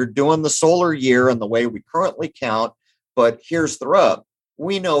that they're doing the solar year and the way we currently count. But here's the rub.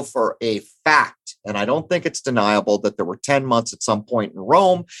 We know for a fact, and I don't think it's deniable, that there were 10 months at some point in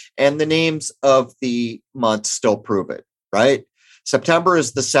Rome, and the names of the months still prove it, right? September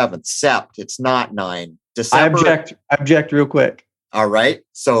is the 7th. Sept. It's not 9. December. I object real quick. All right.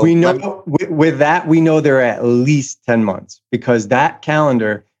 So we know with that, we know there are at least 10 months, because that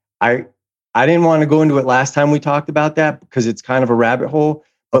calendar, I didn't want to go into it last time we talked about that because it's kind of a rabbit hole.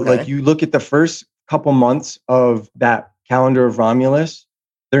 But like you look at the first couple months of that calendar of Romulus,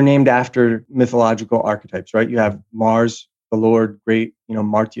 they're named after mythological archetypes, right? You have Mars, the Lord, great,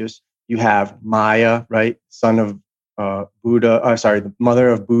 Martius. You have Maya, right? Son of Buddha, the mother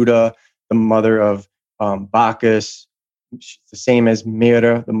of Buddha, the mother of Bacchus, the same as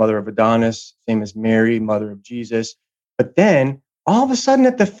Mira, the mother of Adonis, same as Mary, mother of Jesus. But then all of a sudden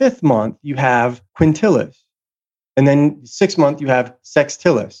at the 5th month, you have Quintilis. And then 6th month, you have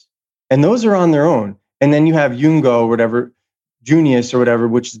Sextilis. And those are on their own. And then you have Jungo, Junius or whatever,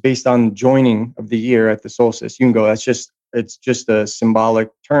 which is based on joining of the year at the solstice. Jungo, it's just a symbolic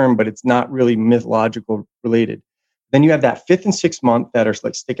term, but it's not really mythological related. Then you have that 5th and 6th month that are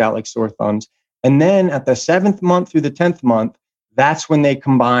like stick out like sore thumbs. And then at the 7th month through the 10th month, that's when they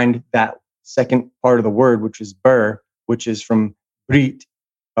combined that second part of the word, which is ber, which is from Brit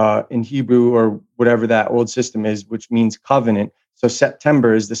in Hebrew or whatever that old system is, which means covenant. So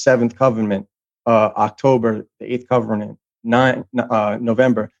September is the 7th covenant, October, the 8th covenant,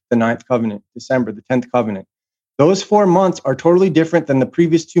 November, the 9th covenant, December, the 10th covenant. Those 4 months are totally different than the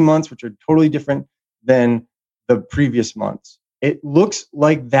previous 2 months, which are totally different than the previous months. It looks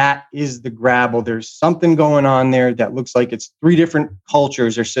like that is the grabble. There's something going on there that looks like it's 3 different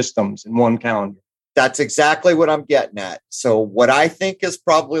cultures or systems in one calendar. That's exactly what I'm getting at. So what I think is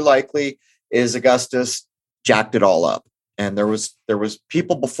probably likely is Augustus jacked it all up. And there was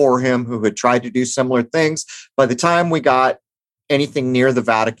people before him who had tried to do similar things. By the time we got anything near the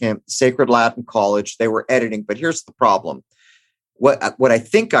Vatican, Sacred Latin College, they were editing. But here's the problem. What I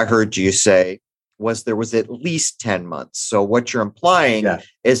think I heard you say was there was at least 10 months. So what you're implying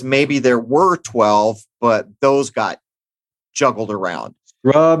is maybe there were 12, but those got juggled around.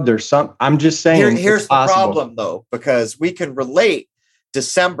 Scrubbed or something. I'm just saying. Here's the problem, though, because we can relate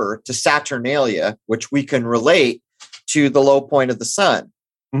December to Saturnalia, which we can relate to the low point of the sun.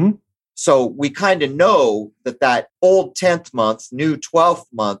 Mm-hmm. So we kind of know that old 10th month, new 12th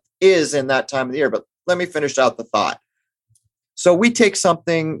month is in that time of the year. But let me finish out the thought. So we take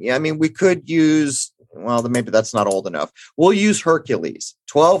something, we could use, maybe that's not old enough. We'll use Hercules,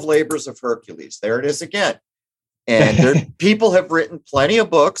 12 labors of Hercules. There it is again. And people have written plenty of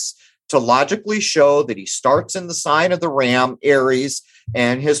books to logically show that he starts in the sign of the ram, Aries,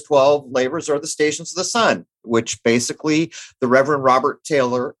 and his 12 labors are the stations of the sun, which basically the Reverend Robert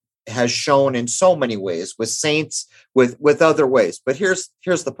Taylor has shown in so many ways with saints, with other ways. But here's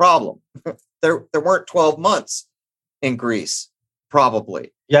the problem. There weren't 12 months in Greece,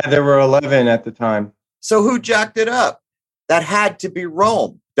 probably. Yeah, there were 11 at the time. So who jacked it up? That had to be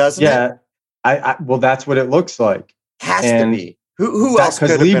Rome, doesn't it? Yeah, well, that's what it looks like. Has to be. Who else could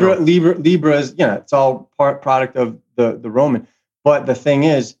have been? Libra is, it's all product of the Roman. But the thing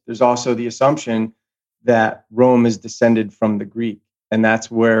is, there's also the assumption that Rome is descended from the Greek. And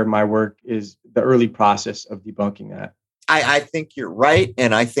that's where my work is, the early process of debunking that. I think you're right.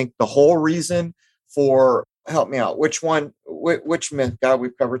 And I think the whole reason for, help me out, which myth? God,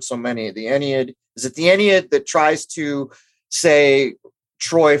 we've covered so many. The Ennead. Is it the Ennead that tries to say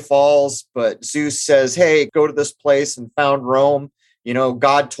Troy falls, but Zeus says, hey, go to this place and found Rome?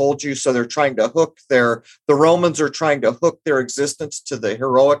 God told you. So they're trying to the Romans are trying to hook their existence to the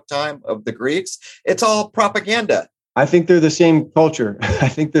heroic time of the Greeks. It's all propaganda. I think they're the same culture. I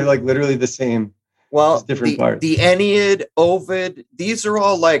think they're like literally the same. Well, different parts. The Ennead, Ovid, these are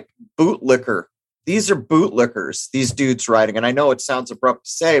all like bootlicker. These are bootlickers, these dudes writing. And I know it sounds abrupt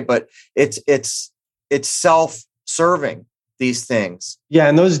to say, but it's self-serving, these things. Yeah,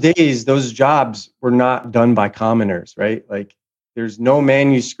 in those days, those jobs were not done by commoners, right? Like there's no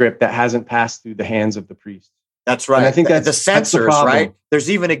manuscript that hasn't passed through the hands of the priest. That's right. And I think that's the censors, that's the right?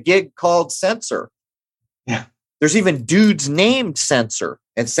 There's even a gig called censor. Yeah. There's even dudes named Censor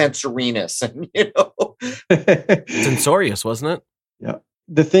and Censorinus, and Censorius, wasn't it? Yeah.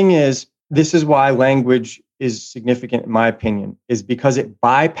 The thing is, this is why language is significant, in my opinion, is because it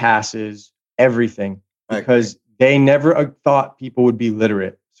bypasses everything. Because they never thought people would be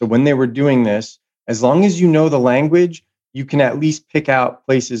literate. So when they were doing this, as long as you know the language, you can at least pick out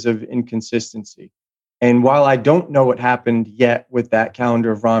places of inconsistency. And while I don't know what happened yet with that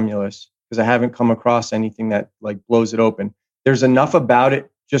calendar of Romulus, because I haven't come across anything that like blows it open, there's enough about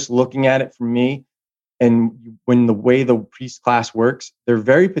it, just looking at it from me. And when the way the priest class works, they're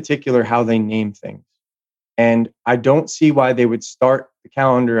very particular how they name things. And I don't see why they would start the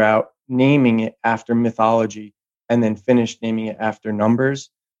calendar out naming it after mythology and then finish naming it after numbers.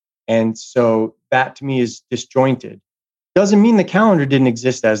 And so that to me is disjointed. Doesn't mean the calendar didn't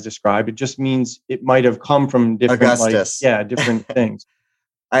exist as described. It just means it might have come from different, Augustus. Different things.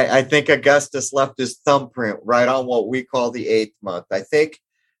 I think Augustus left his thumbprint right on what we call the 8th month. I think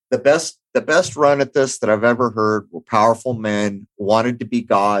the best run at this that I've ever heard were powerful men, wanted to be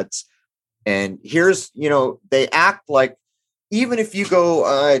gods. And here's, they act like, even if you go,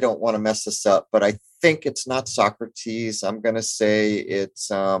 I don't want to mess this up, but I think it's not Socrates. I'm going to say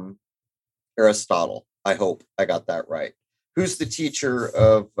it's Aristotle. I hope I got that right. Who's the teacher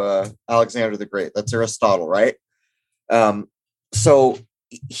of Alexander the Great? That's Aristotle, right? So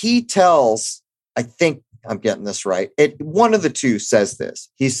he tells, I think I'm getting this right. One of the two says this.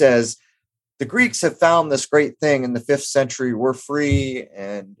 He says, the Greeks have found this great thing in the 5th century. We're free,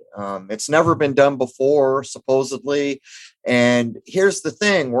 and it's never been done before, supposedly. And here's the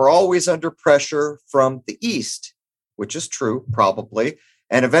thing. We're always under pressure from the East, which is true, probably.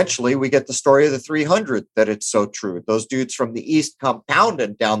 And eventually we get the story of the 300 that it's so true. Those dudes from the East come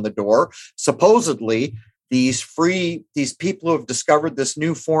pounding down the door. Supposedly, these people who have discovered this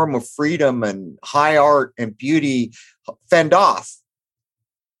new form of freedom and high art and beauty fend off,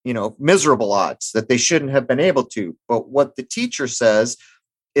 miserable odds that they shouldn't have been able to. But what the teacher says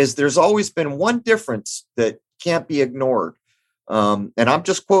is there's always been one difference that can't be ignored. And I'm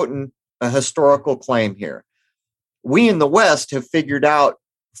just quoting a historical claim here. We in the West have figured out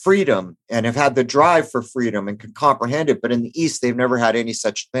freedom and have had the drive for freedom and can comprehend it. But in the East, they've never had any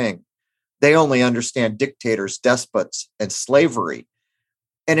such thing. They only understand dictators, despots, and slavery.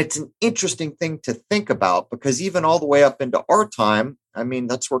 And it's an interesting thing to think about, because even all the way up into our time, I mean,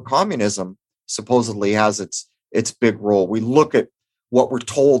 that's where communism supposedly has its big role. We look at what we're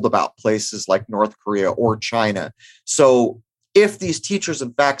told about places like North Korea or China. So if these teachers,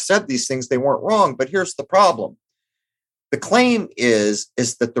 in fact, said these things, they weren't wrong. But here's the problem. The claim is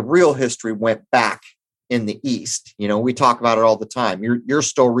that the real history went back in the East. We talk about it all the time. You're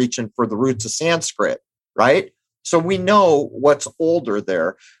still reaching for the roots of Sanskrit, right? So we know what's older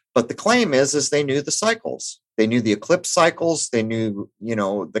there. But the claim is they knew the cycles. They knew the eclipse cycles. They knew,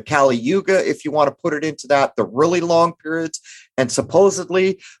 the Kali Yuga, if you want to put it into that, the really long periods. And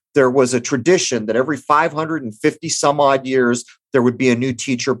supposedly there was a tradition that every 550 some odd years, there would be a new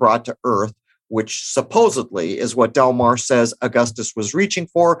teacher brought to Earth, which supposedly is what Del Mar says Augustus was reaching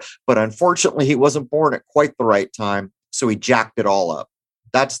for. But unfortunately, he wasn't born at quite the right time. So he jacked it all up.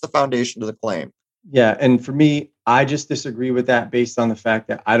 That's the foundation of the claim. Yeah. And for me, I just disagree with that based on the fact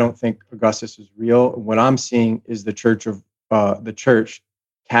that I don't think Augustus is real. What I'm seeing is the church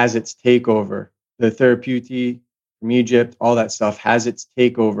has its takeover. The Therapeuti from Egypt, all that stuff has its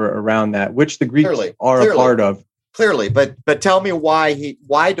takeover around that, which the Greeks are a part of. Clearly, but tell me why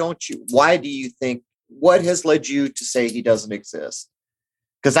do you think, what has led you to say he doesn't exist?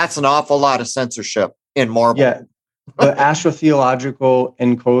 Because that's an awful lot of censorship in marble. Yeah. the astrotheological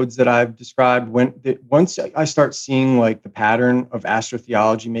encodes that I've described, once I start seeing like the pattern of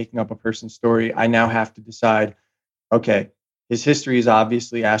astrotheology making up a person's story, I now have to decide, okay, his history is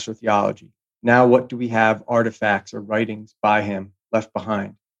obviously astrotheology. Now, what do we have artifacts or writings by him left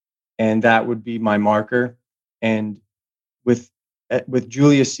behind? And that would be my marker. And with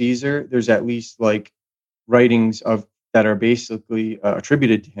Julius Caesar, there's at least like writings that are basically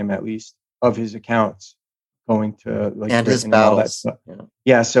attributed to him, at least, of his accounts going to like and his Britain and all that battles. stuff.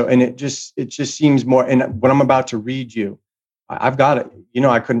 Yeah. So, and it just seems more. And what I'm about to read you, I've got it. You know,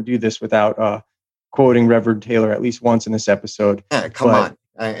 I couldn't do this without quoting Reverend Taylor at least once in this episode. Yeah, come on.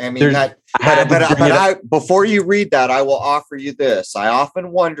 I mean, before you read that, I will offer you this. I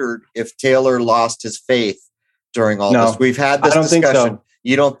often wondered if Taylor lost his faith during all this. We've had this discussion. Think so.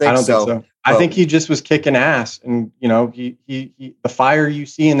 You don't think so? Think so. I think he just was kicking ass, and you know, he the fire you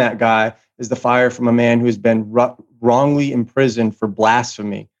see in that guy is the fire from a man who has been wrongly imprisoned for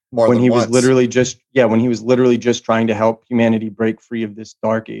blasphemy. When he was literally just trying to help humanity break free of this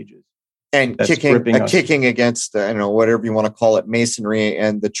dark ages. And kicking against whatever you want to call it, masonry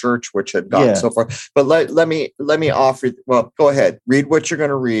and the church, which had gotten so far. But let me offer. Well, go ahead. Read what you're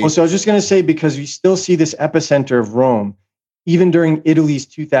going to read. Well, so I was just going to say, because we still see this epicenter of Rome, even during Italy's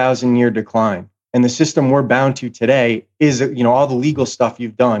 2,000-year decline, and the system we're bound to today is, all the legal stuff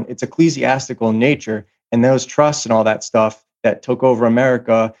you've done. It's ecclesiastical in nature, and those trusts and all that stuff that took over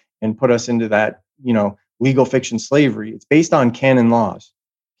America and put us into that, legal fiction slavery. It's based on canon law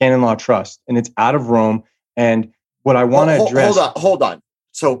trust, and it's out of Rome. And what I want to address. Hold on.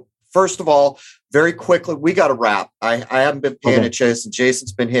 So first of all, very quickly, we got to wrap. I haven't been paying attention.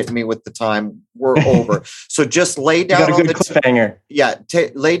 Jason's been hitting me with the time. We're over. So just lay down on the cliffhanger.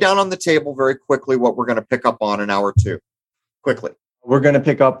 Lay down on the table very quickly what we're going to pick up on in hour 2. Quickly. We're going to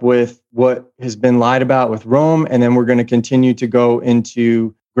pick up with what has been lied about with Rome, and then we're going to continue to go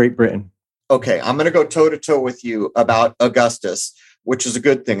into Great Britain. Okay, I'm going to go toe-to-toe with you about Augustus, which is a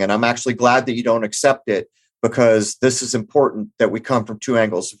good thing. And I'm actually glad that you don't accept it, because this is important that we come from 2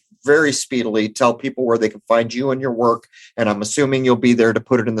 angles. Very speedily, tell people where they can find you and your work. And I'm assuming you'll be there to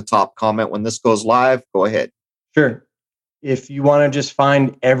put it in the top comment when this goes live. Go ahead. Sure. If you want to just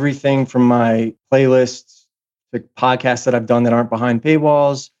find everything from my playlists, the podcasts that I've done that aren't behind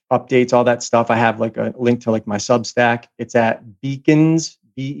paywalls, updates, all that stuff, I have like a link to like my Substack. It's at beacons,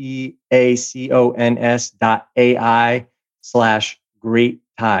 beacons.ai/Great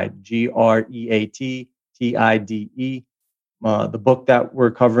Tide, GREATTIDE. The book that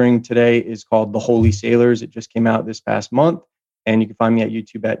we're covering today is called The Holy Sailors. It just came out this past month. And you can find me at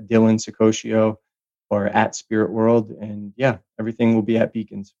YouTube at Dylan Sicoscio or at Spirit World. And everything will be at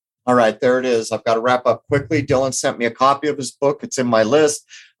Beacons. All right, there it is. I've got to wrap up quickly. Dylan sent me a copy of his book. It's in my list.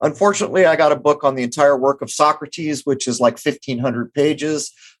 Unfortunately, I got a book on the entire work of Socrates, which is like 1,500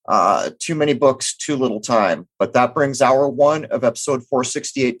 pages. Too many books, too little time. But that brings hour 1 of episode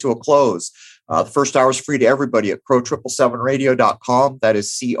 468 to a close. The first hour is free to everybody at crow777radio.com. That is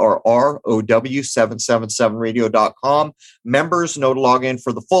CRROW777radio.com. Members know to log in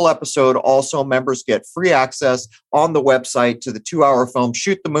for the full episode. Also, members get free access on the website to the 2-hour film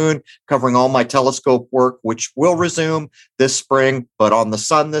Shoot the Moon, covering all my telescope work, which will resume this spring, but on the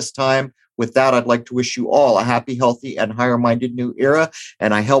sun this time. With that, I'd like to wish you all a happy, healthy, and higher-minded new era.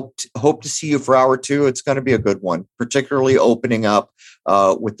 And I hope to see you for hour 2. It's going to be a good one, particularly opening up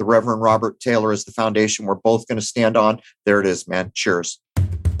with the Reverend Robert Taylor as the foundation we're both going to stand on. There it is, man. Cheers.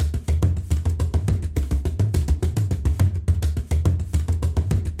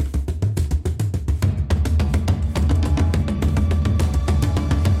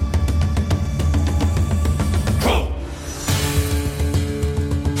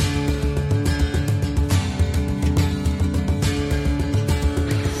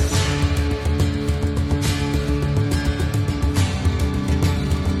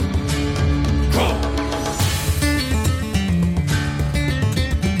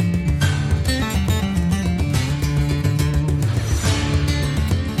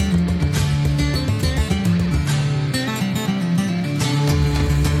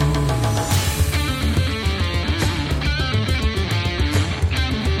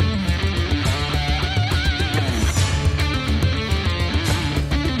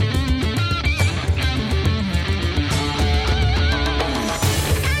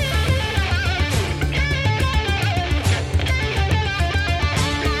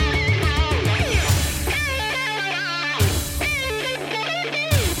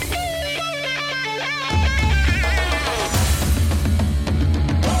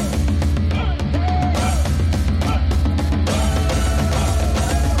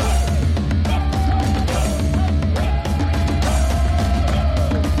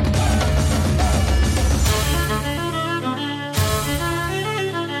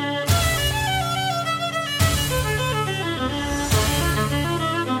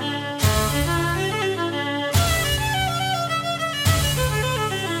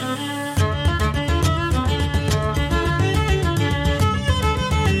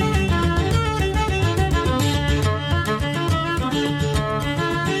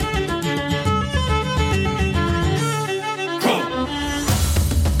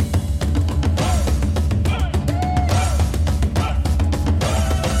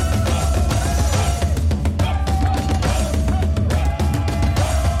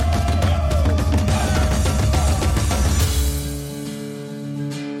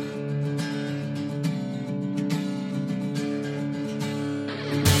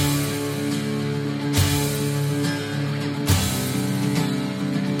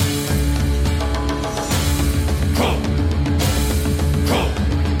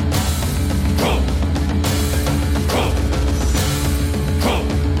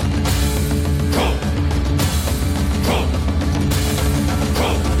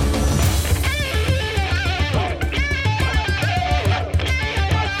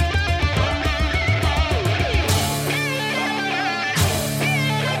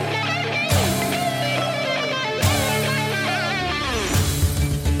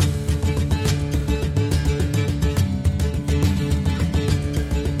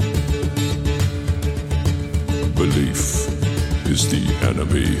 is the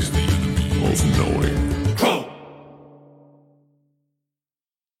enemy of knowing.